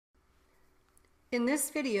In this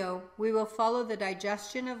video, we will follow the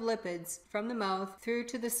digestion of lipids from the mouth through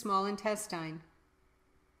to the small intestine.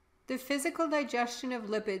 The physical digestion of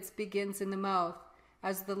lipids begins in the mouth,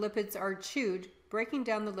 as the lipids are chewed, breaking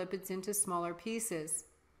down the lipids into smaller pieces.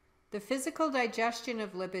 The physical digestion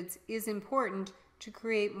of lipids is important to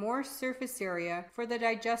create more surface area for the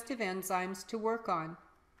digestive enzymes to work on.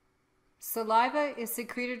 Saliva is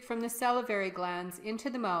secreted from the salivary glands into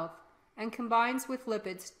the mouth and combines with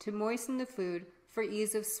lipids to moisten the food for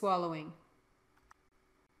ease of swallowing.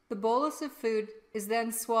 The bolus of food is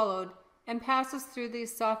then swallowed and passes through the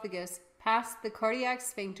esophagus, past the cardiac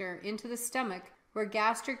sphincter into the stomach, where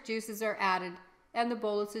gastric juices are added and the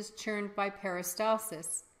bolus is churned by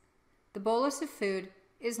peristalsis. The bolus of food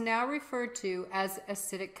is now referred to as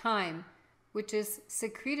acidic chyme, which is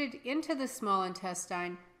secreted into the small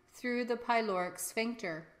intestine through the pyloric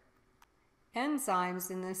sphincter.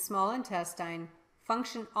 Enzymes in the small intestine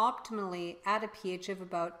function optimally at a pH of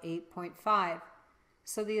about 8.5,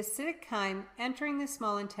 so the acidic chyme entering the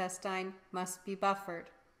small intestine must be buffered.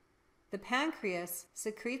 The pancreas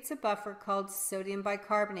secretes a buffer called sodium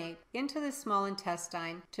bicarbonate into the small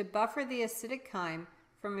intestine to buffer the acidic chyme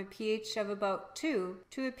from a pH of about 2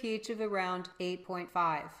 to a pH of around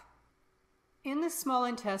 8.5. In the small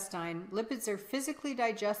intestine, lipids are physically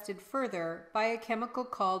digested further by a chemical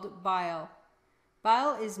called bile.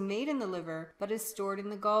 Bile is made in the liver but is stored in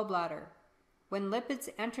the gallbladder. When lipids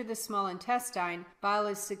enter the small intestine, bile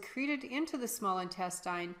is secreted into the small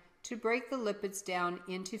intestine to break the lipids down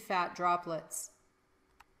into fat droplets.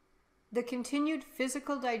 The continued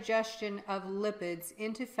physical digestion of lipids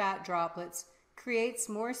into fat droplets creates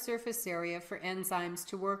more surface area for enzymes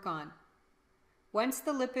to work on. Once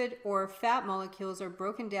the lipid or fat molecules are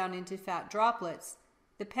broken down into fat droplets,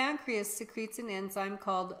 the pancreas secretes an enzyme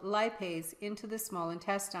called lipase into the small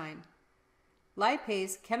intestine.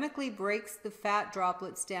 Lipase chemically breaks the fat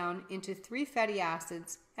droplets down into 3 fatty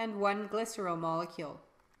acids and 1 glycerol molecule.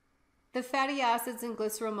 The fatty acids and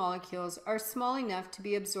glycerol molecules are small enough to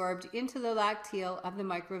be absorbed into the lacteal of the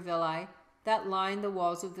microvilli that line the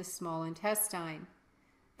walls of the small intestine.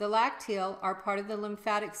 The lacteal are part of the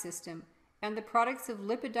lymphatic system, and the products of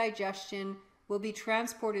lipid digestion will be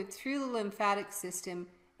transported through the lymphatic system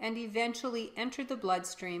and eventually enter the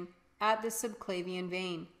bloodstream at the subclavian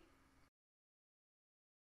vein.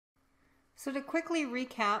 So to quickly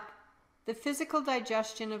recap, the physical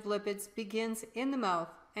digestion of lipids begins in the mouth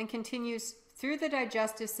and continues through the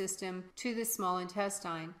digestive system to the small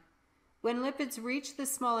intestine. When lipids reach the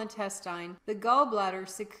small intestine, the gallbladder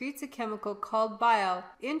secretes a chemical called bile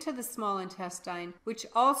into the small intestine, which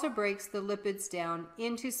also breaks the lipids down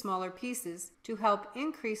into smaller pieces to help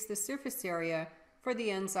increase the surface area for the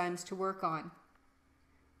enzymes to work on.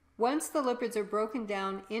 Once the lipids are broken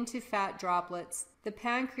down into fat droplets, the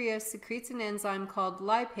pancreas secretes an enzyme called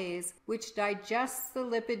lipase, which digests the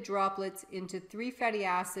lipid droplets into 3 fatty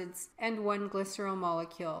acids and 1 glycerol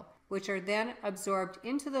molecule, which are then absorbed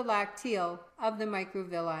into the lacteal of the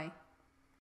microvilli.